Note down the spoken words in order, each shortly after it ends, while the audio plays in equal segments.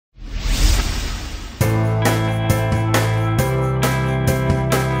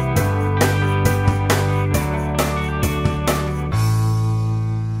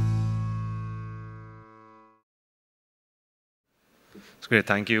Great,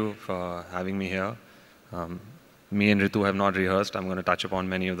 thank you for having me here. Um, Me and Ritu have not rehearsed. I'm going to touch upon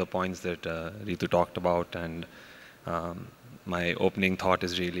many of the points that Ritu talked about, and um, my opening thought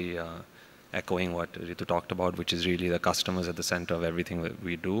is really echoing what Ritu talked about, which is really the customers at the center of everything that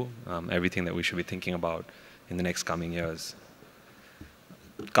we do, everything that we should be thinking about in the next coming years.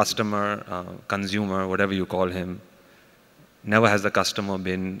 Customer, consumer, whatever you call him, never has the customer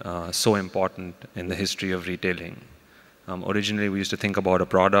been so important in the history of retailing. Originally, we used to think about a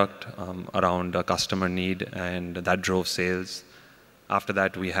product around a customer need, and that drove sales. After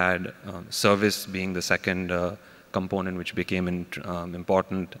that, we had service being the second component, which became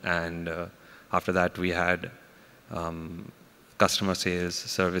important. And after that, we had customer sales,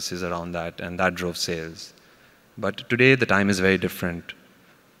 services around that, and that drove sales. But today, the time is very different.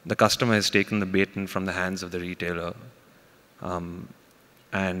 The customer has taken the baton from the hands of the retailer.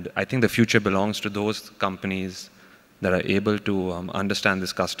 And I think the future belongs to those companies that are able to understand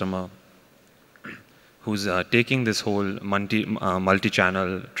this customer, who's taking this whole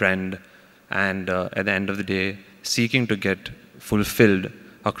multi-channel trend and at the end of the day, seeking to get fulfilled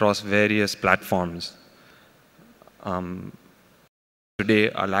across various platforms.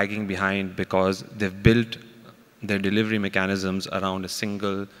 Today are lagging behind because they've built their delivery mechanisms around a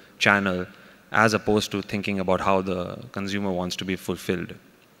single channel as opposed to thinking about how the consumer wants to be fulfilled.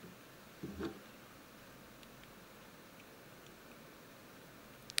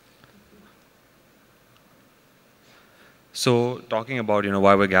 So talking about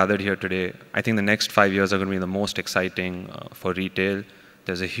why we're gathered here today, I think the next 5 years are going to be the most exciting for retail.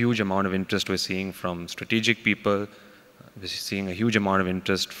 There's a huge amount of interest we're seeing from strategic people. We're seeing a huge amount of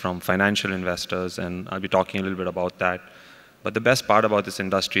interest from financial investors, and I'll be talking a little bit about that. But the best part about this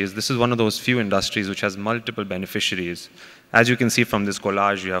industry is this is one of those few industries which has multiple beneficiaries. As you can see from this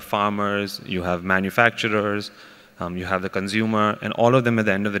collage, you have farmers, you have manufacturers, you have the consumer, and all of them at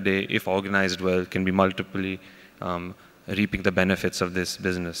the end of the day, if organized well, can be multiply reaping the benefits of this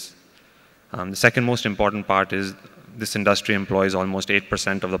business. The second most important part is this industry employs almost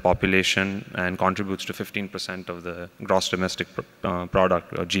 8% of the population and contributes to 15% of the gross domestic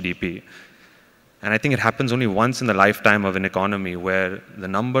product, or GDP. And I think it happens only once in the lifetime of an economy where the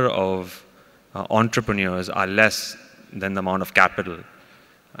number of entrepreneurs are less than the amount of capital.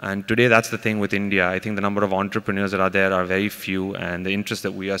 And today that's the thing with India. I think the number of entrepreneurs that are there are very few, and the interest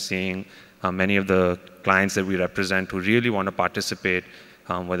that we are seeing, many of the clients that we represent who really want to participate,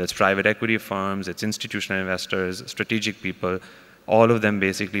 whether it's private equity firms, it's institutional investors, strategic people, all of them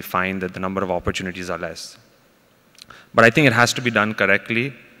basically find that the number of opportunities are less. But I think it has to be done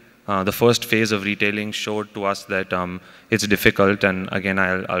correctly. The first phase of retailing showed to us that it's difficult, and again,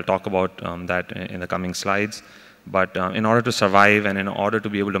 I'll talk about that in the coming slides. But in order to survive and in order to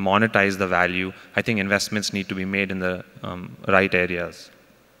be able to monetize the value, I think investments need to be made in the right areas.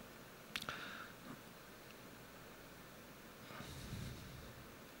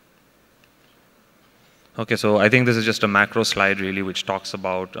 Okay, so I think this is just a macro slide really which talks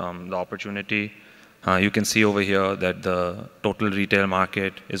about the opportunity. You can see over here that the total retail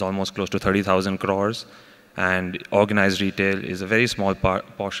market is almost close to 30,000 crores, and organized retail is a very small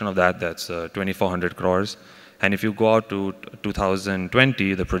portion of that, that's 2,400 crores. And if you go out to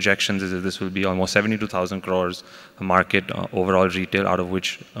 2020, the projections is that this will be almost 72,000 crores market overall retail, out of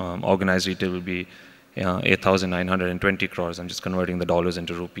which organized retail will be 8,920 crores. I'm just converting the dollars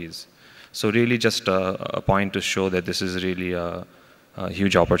into rupees. So really just a point to show that this is really a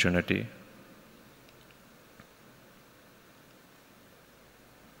huge opportunity.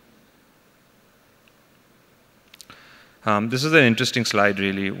 This is an interesting slide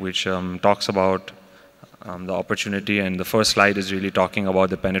really, which talks about the opportunity, and the first slide is really talking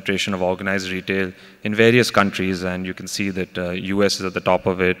about the penetration of organized retail in various countries, and you can see that US is at the top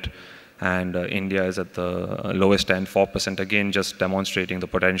of it, and India is at the lowest end, 4%, again just demonstrating the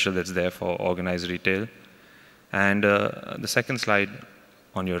potential that's there for organized retail. And the second slide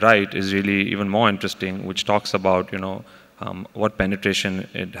on your right is really even more interesting, which talks about what penetration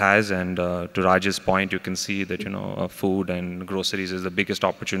it has, and to Raj's point, you can see that food and groceries is the biggest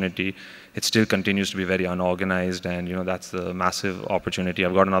opportunity. It still continues to be very unorganized, and that's the massive opportunity.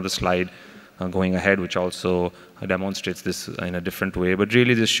 I've got another slide going ahead which also demonstrates this in a different way, but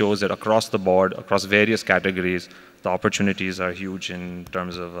really this shows that across the board, across various categories, the opportunities are huge in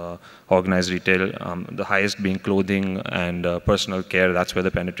terms of organized retail, the highest being clothing and personal care. That's where the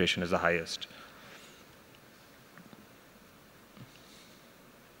penetration is the highest.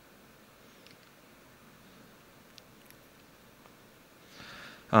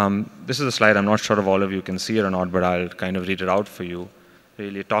 This is a slide, I'm not sure if all of you can see it or not, but I'll kind of read it out for you.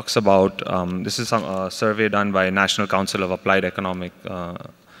 really talks about, this is a survey done by National Council of Applied Economic,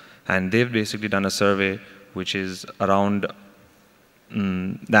 and they've basically done a survey which is around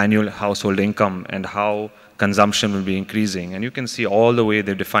the annual household income and how consumption will be increasing. And you can see all the way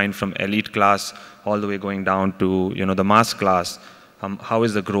they've defined from elite class all the way going down to the mass class, how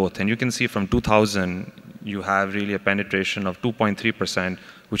is the growth. And you can see from 2000, you have really a penetration of 2.3%,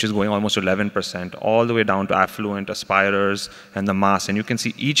 which is going almost to 11%, all the way down to affluent, aspirers, and the mass. And you can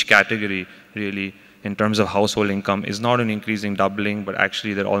see each category really in terms of household income is not only increasing, doubling, but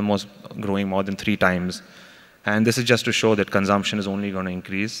actually they're almost growing more than 3 times. And this is just to show that consumption is only going to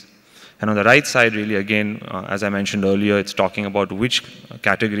increase. And on the right side, really, again, as I mentioned earlier, it's talking about which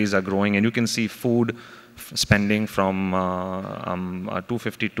categories are growing. And you can see food spending from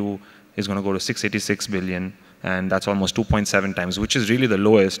 252 is going to go to 686 billion. And that's almost 2.7 times, which is really the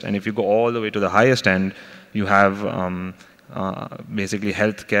lowest. And if you go all the way to the highest end, you have basically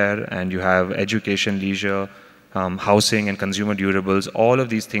healthcare, and you have education, leisure, housing, and consumer durables. All of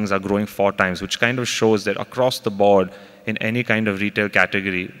these things are growing 4 times, which kind of shows that across the board, in any kind of retail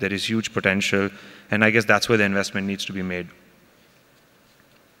category, there is huge potential. And I guess that's where the investment needs to be made.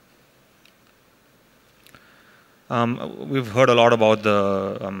 We've heard a lot about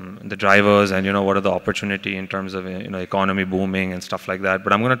the drivers and what are the opportunity in terms of economy booming and stuff like that.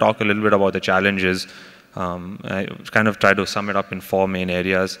 But I'm going to talk a little bit about the challenges. I kind of try to sum it up in 4 main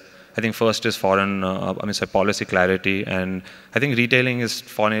areas. I think first is policy clarity, and I think retailing is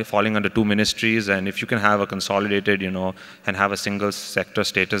falling under 2 ministries. And if you can have a consolidated, and have a single sector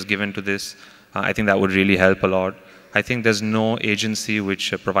status given to this, I think that would really help a lot. I think there's no agency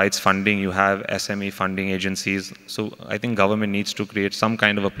which provides funding. You have SME funding agencies. So I think government needs to create some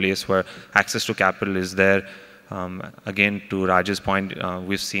kind of a place where access to capital is there. Again, to Raj's point,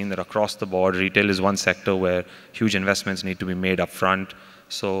 we've seen that across the board, retail is one sector where huge investments need to be made up front.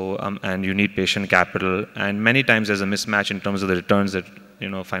 So, and you need patient capital. And many times there's a mismatch in terms of the returns that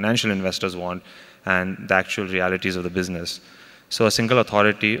financial investors want and the actual realities of the business. So a single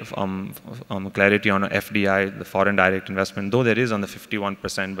authority, clarity on FDI, the foreign direct investment, though there is on the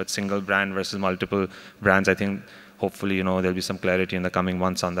 51%, but single brand versus multiple brands, I think hopefully there'll be some clarity in the coming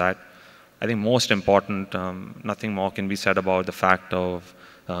months on that. I think most important, nothing more can be said about the fact of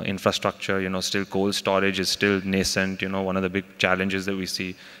infrastructure. Still cold storage is still nascent. One of the big challenges that we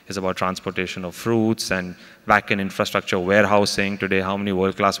see is about transportation of fruits and back-end infrastructure, warehousing. Today, how many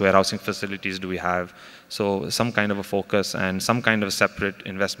world-class warehousing facilities do we have? So some kind of a focus and some kind of a separate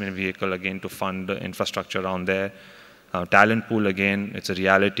investment vehicle, again, to fund the infrastructure around there. Talent pool, again, it's a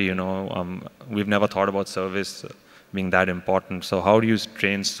reality. We've never thought about service being that important. So how do you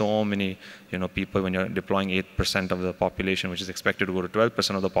train so many people when you're deploying 8% of the population, which is expected to go to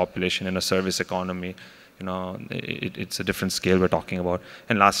 12% of the population in a service economy? It's a different scale we're talking about.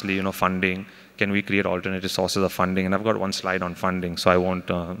 And lastly, funding. Can we create alternative sources of funding? And I've got one slide on funding, so I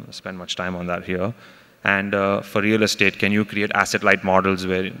won't spend much time on that here. And for real estate, can you create asset-light models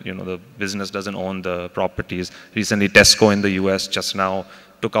where the business doesn't own the properties? Recently, Tesco in the US just now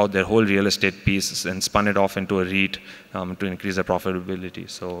took out their whole real estate piece and spun it off into a REIT to increase their profitability.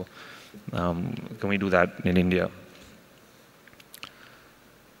 So can we do that in India?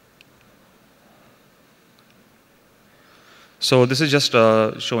 So this is just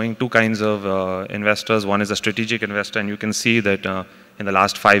showing 2 kinds of investors. One is a strategic investor, and you can see that in the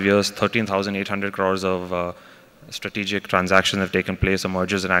last 5 years, 13,800 crores of strategic transactions have taken place, or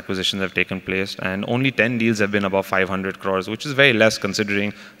mergers and acquisitions have taken place, and only 10 deals have been above 500 crores, which is very less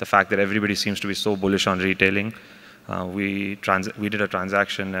considering the fact that everybody seems to be so bullish on retailing. We did a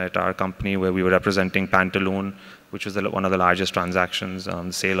transaction at our company where we were representing Pantaloon, which was one of the largest transactions,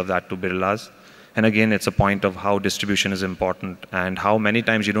 the sale of that to Birlas. And again, it's a point of how distribution is important and how many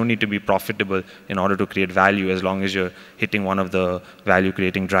times you don't need to be profitable in order to create value, as long as you're hitting one of the value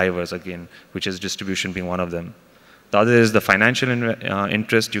creating drivers, again, which is distribution being one of them. The other is the financial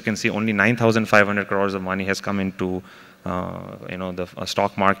interest. You can see only 9,500 crores of money has come into the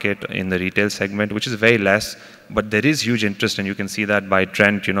stock market in the retail segment, which is very less, but there is huge interest, and you can see that by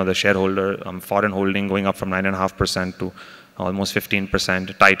Trent, the shareholder foreign holding going up from 9.5% to almost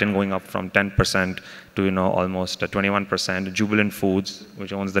 15%, Titan going up from 10% to almost 21%, Jubilant Foods,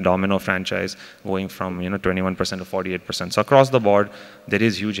 which owns the Domino franchise, going from 21% to 48%. So across the board, there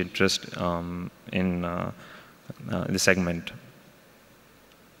is huge interest in the segment.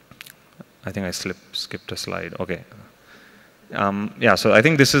 I think I skipped a slide. Okay. Yeah, so I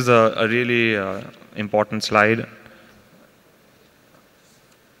think this is a really important slide.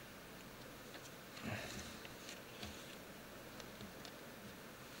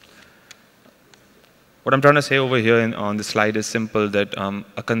 What what I'm trying to say over here on this slide is simple, that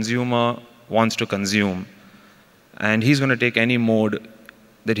a consumer wants to consume. And he's going to take any mode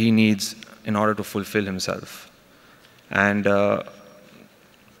that he needs in order to fulfill himself. And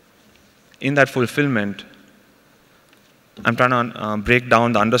in that fulfillment, I'm trying to break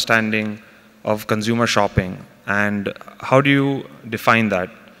down the understanding of consumer shopping. And how do you define that?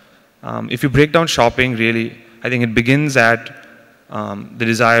 If you break down shopping, really, I think it begins at the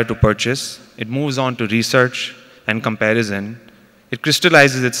desire to purchase. It moves on to research and comparison. It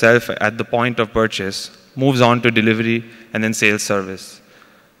crystallizes itself at the point of purchase, moves on to delivery, and then sales service.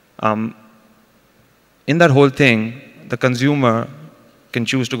 In that whole thing, the consumer can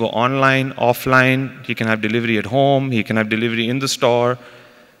choose to go online, offline. He can have delivery at home. He can have delivery in the store.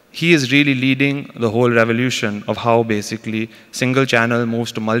 He is really leading the whole revolution of how basically single channel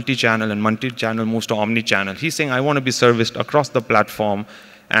moves to multi-channel and multi-channel moves to omni-channel. He's saying, I want to be serviced across the platform,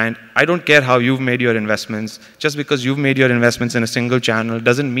 and I don't care how you've made your investments. Just because you've made your investments in a single channel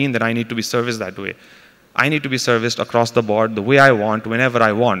doesn't mean that I need to be serviced that way. I need to be serviced across the board the way I want, whenever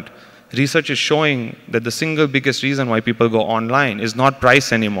I want. Research is showing that the single biggest reason why people go online is not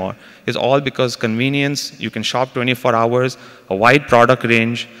price anymore. It's all because convenience. You can shop 24 hours, a wide product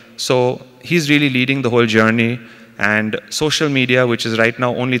range. So he's really leading the whole journey. And social media, which is right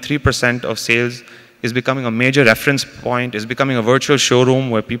now only 3% of sales, is becoming a major reference point, is becoming a virtual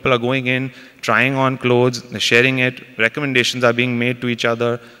showroom where people are going in, trying on clothes, they're sharing it, recommendations are being made to each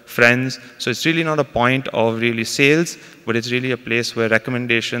other, friends. So it's really not a point of really sales, but it's really a place where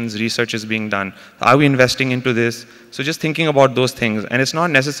recommendations, research is being done. Are we investing into this? So just thinking about those things. And it's not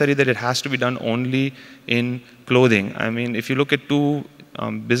necessary that it has to be done only in clothing. I mean, if you look at two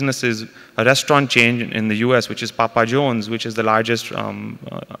businesses, a restaurant chain in the US, which is Papa John's, which is the largest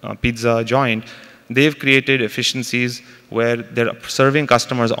pizza joint, they've created efficiencies where they're serving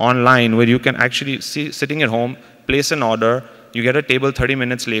customers online, where you can actually see, sitting at home, place an order, you get a table 30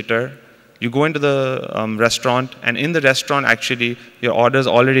 minutes later, you go into the restaurant, and in the restaurant, actually, your order's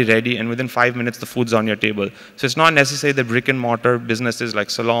already ready, and within 5 minutes, the food's on your table. So it's not necessary that brick and mortar businesses like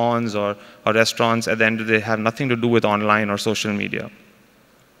salons or restaurants, at the end of the day, have nothing to do with online or social media.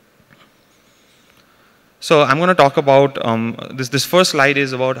 So I'm going to talk about, this first slide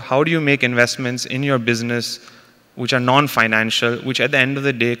is about how do you make investments in your business which are non-financial, which at the end of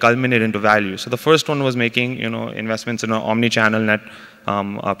the day culminate into value. So the first one was making investments in an omni-channel net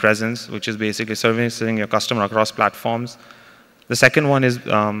presence, which is basically servicing your customer across platforms. The second one is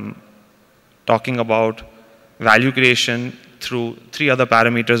talking about value creation through 3 other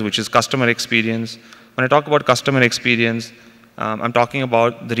parameters, which is customer experience. When I talk about customer experience, I'm talking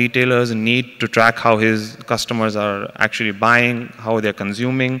about the retailer's need to track how his customers are actually buying, how they're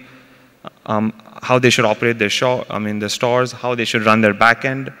consuming, how they should operate their their stores, how they should run their back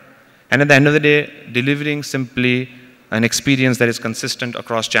end. And at the end of the day, delivering simply an experience that is consistent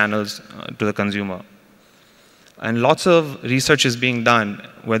across channels to the consumer. And lots of research is being done,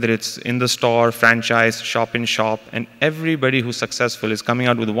 whether it's in the store, franchise, shop in shop, and everybody who's successful is coming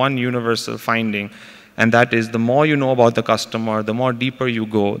out with one universal finding, and that is the more you know about the customer, the more deeper you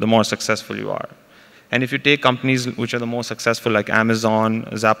go, the more successful you are. And if you take companies which are the most successful, like Amazon,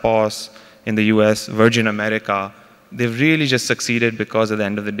 Zappos in the US, Virgin America, they've really just succeeded because at the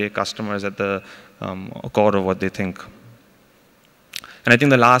end of the day, customers at the core of what they think. And I think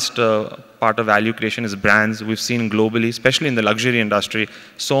the last part of value creation is brands. We've seen globally, especially in the luxury industry,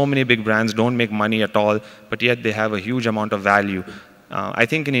 so many big brands don't make money at all, but yet they have a huge amount of value. I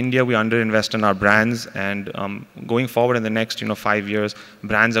think in India, we underinvest in our brands, and going forward in the next 5 years,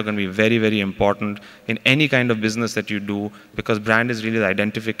 brands are going to be very, very important in any kind of business that you do, because brand is really the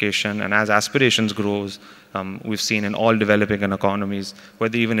identification, and as aspirations grows, we've seen in all developing economies,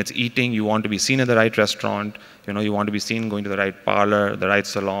 whether even it's eating, you want to be seen at the right restaurant, you want to be seen going to the right parlor, the right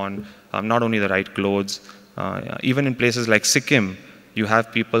salon, not only the right clothes. Even in places like Sikkim, you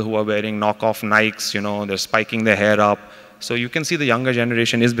have people who are wearing knockoff Nikes, they're spiking their hair up. So you can see the younger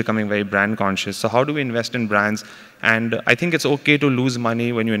generation is becoming very brand conscious. So how do we invest in brands? And I think it's okay to lose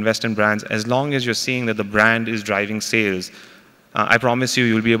money when you invest in brands, as long as you're seeing that the brand is driving sales. I promise you,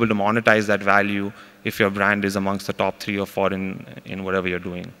 you'll be able to monetize that value if your brand is amongst the top 3 or 4 in whatever you're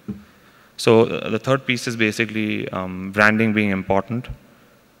doing. So the third piece is basically branding being important.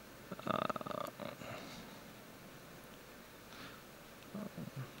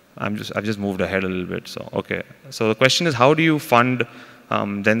 I've just moved ahead a little bit. So okay. So the question is, how do you fund?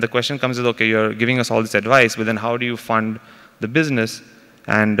 Then the question comes is, okay, you're giving us all this advice, but then how do you fund the business?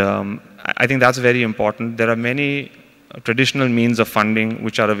 And I think that's very important. There are many traditional means of funding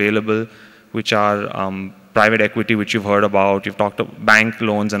which are available, which are private equity, which you've heard about. You've talked about bank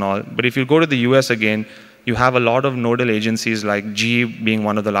loans and all. But if you go to the US again, you have a lot of nodal agencies like GE being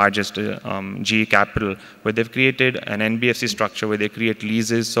one of the largest, GE Capital, where they've created an NBFC structure where they create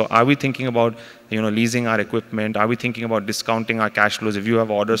leases. So are we thinking about leasing our equipment? Are we thinking about discounting our cash flows? If you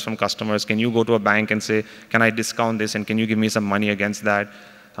have orders from customers, can you go to a bank and say, can I discount this and can you give me some money against that?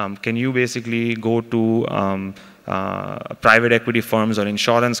 Can you basically go to private equity firms or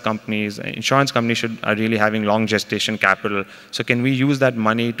insurance companies? Insurance companies are really having long gestation capital. So can we use that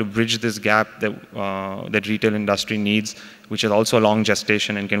money to bridge this gap that retail industry needs, which is also a long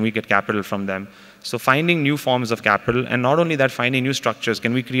gestation, and can we get capital from them? So finding new forms of capital, and not only that, finding new structures.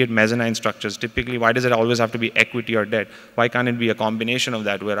 Can we create mezzanine structures? Typically, why does it always have to be equity or debt? Why can't it be a combination of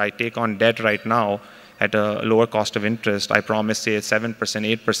that, where I take on debt right now at a lower cost of interest, I promise, say, 7%,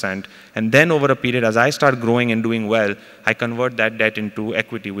 8%, and then over a period, as I start growing and doing well, I convert that debt into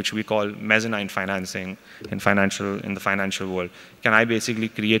equity, which we call mezzanine financing in the financial world. Can I basically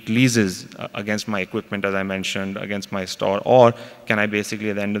create leases against my equipment, as I mentioned, against my store, or can I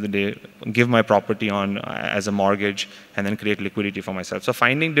basically, at the end of the day, give my property on as a mortgage and then create liquidity for myself? So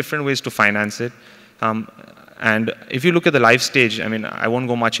finding different ways to finance it. And if you look at the life stage, I mean, I won't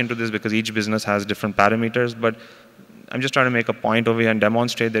go much into this because each business has different parameters, but I'm just trying to make a point over here and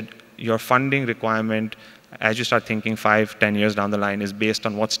demonstrate that your funding requirement, as you start thinking 5, 10 years down the line, is based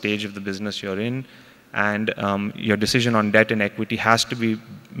on what stage of the business you're in. And your decision on debt and equity has to be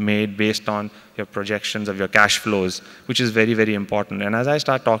made based on your projections of your cash flows, which is very, very important. And as I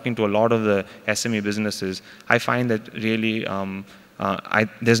start talking to a lot of the SME businesses, I find that really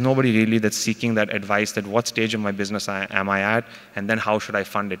there's nobody really that's seeking that advice, that what stage of my business am I at, and then how should I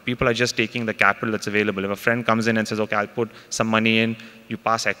fund it. People are just taking the capital that's available. If a friend comes in and says, okay, I'll put some money in, you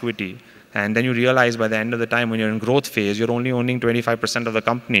pass equity, and then you realize by the end of the time when you're in growth phase, you're only owning 25% of the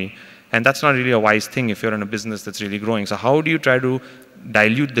company, and that's not really a wise thing if you're in a business that's really growing. So how do you try to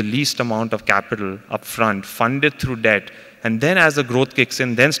dilute the least amount of capital up front, fund it through debt, and then as the growth kicks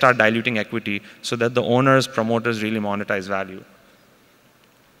in, then start diluting equity so that the owners, promoters really monetize value?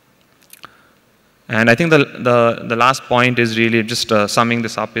 And I think the last point is really just summing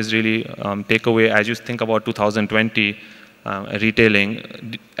this up is really takeaway as you think about 2020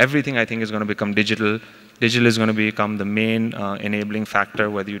 retailing. Everything I think is going to become digital. Digital is going to become the main enabling factor,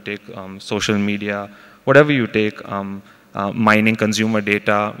 whether you take social media, whatever you take, mining consumer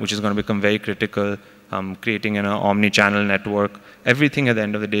data, which is going to become very critical, creating an omni-channel network. Everything at the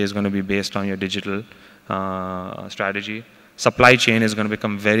end of the day is going to be based on your digital strategy. Supply chain is going to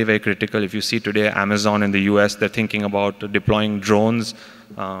become very, very critical. If you see today, Amazon in the US, they're thinking about deploying drones,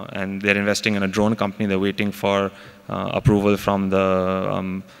 and they're investing in a drone company. They're waiting for approval from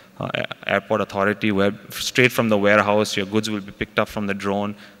the airport authority, where straight from the warehouse, your goods will be picked up from the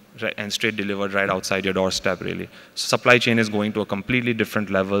drone and straight delivered right outside your doorstep, really. So supply chain is going to a completely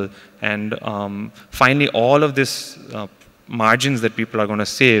different level. And finally, all of this margins that people are going to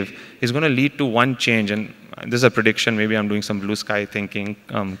save is going to lead to one change. And this is a prediction. Maybe I'm doing some blue sky thinking,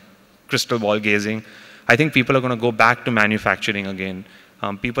 crystal ball gazing. I think people are going to go back to manufacturing again.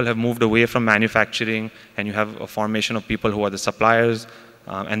 People have moved away from manufacturing, and you have a formation of people who are the suppliers.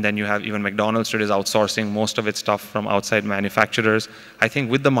 And then you have even McDonald's that is outsourcing most of its stuff from outside manufacturers. I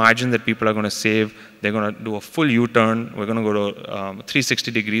think with the margin that people are going to save, they're going to do a full U-turn. We're going to go to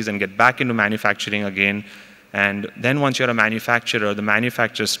 360 degrees and get back into manufacturing again. And then once you're a manufacturer, the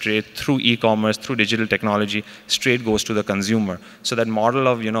manufacturer straight through e-commerce, through digital technology, straight goes to the consumer. So that model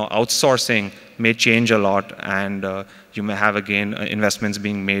of outsourcing may change a lot, and you may have again investments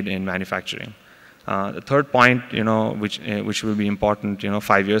being made in manufacturing. The third point, which will be important,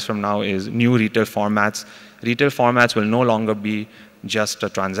 5 years from now, is new retail formats. Retail formats will no longer be just a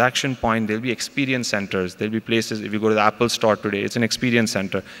transaction point. There'll be experience centers. There'll be places, if you go to the Apple store today, it's an experience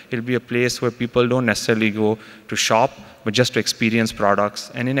center. It'll be a place where people don't necessarily go to shop, but just to experience products.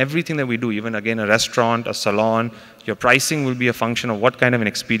 And in everything that we do, even again, a restaurant, a salon, your pricing will be a function of what kind of an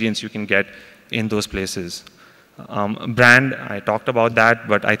experience you can get in those places. Brand, I talked about that,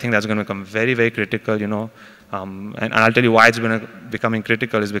 but I think that's going to become very, very critical, and I'll tell you why it's becoming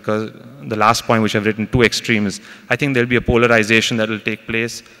critical is because the last point, which I've written, two extremes. I think there'll be a polarization that will take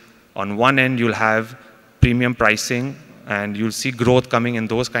place. On one end, you'll have premium pricing, and you'll see growth coming in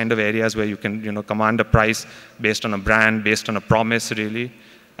those kind of areas where you can, command a price based on a brand, based on a promise, really.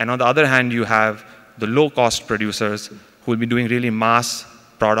 And on the other hand, you have the low-cost producers who will be doing really mass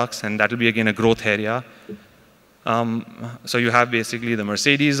products, and that will be, again, a growth area. So you have basically the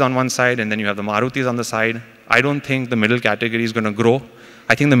Mercedes on one side, and then you have the Marutis on the side. I don't think the middle category is going to grow.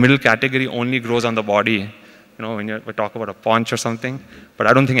 I think the middle category only grows on the body. when we talk about a paunch or something, but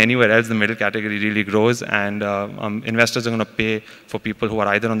I don't think anywhere else the middle category really grows, and investors are going to pay for people who are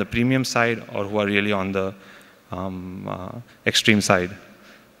either on the premium side or who are really on the extreme side.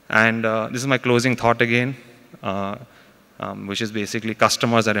 And this is my closing thought again, which is basically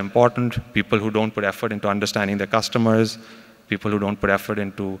customers are important. People who don't put effort into understanding their customers, people who don't put effort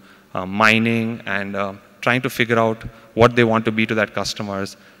into mining and trying to figure out what they want to be to that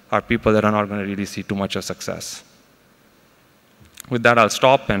customers are people that are not going to really see too much of success. With that, I'll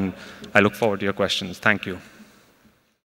stop, and I look forward to your questions. Thank you.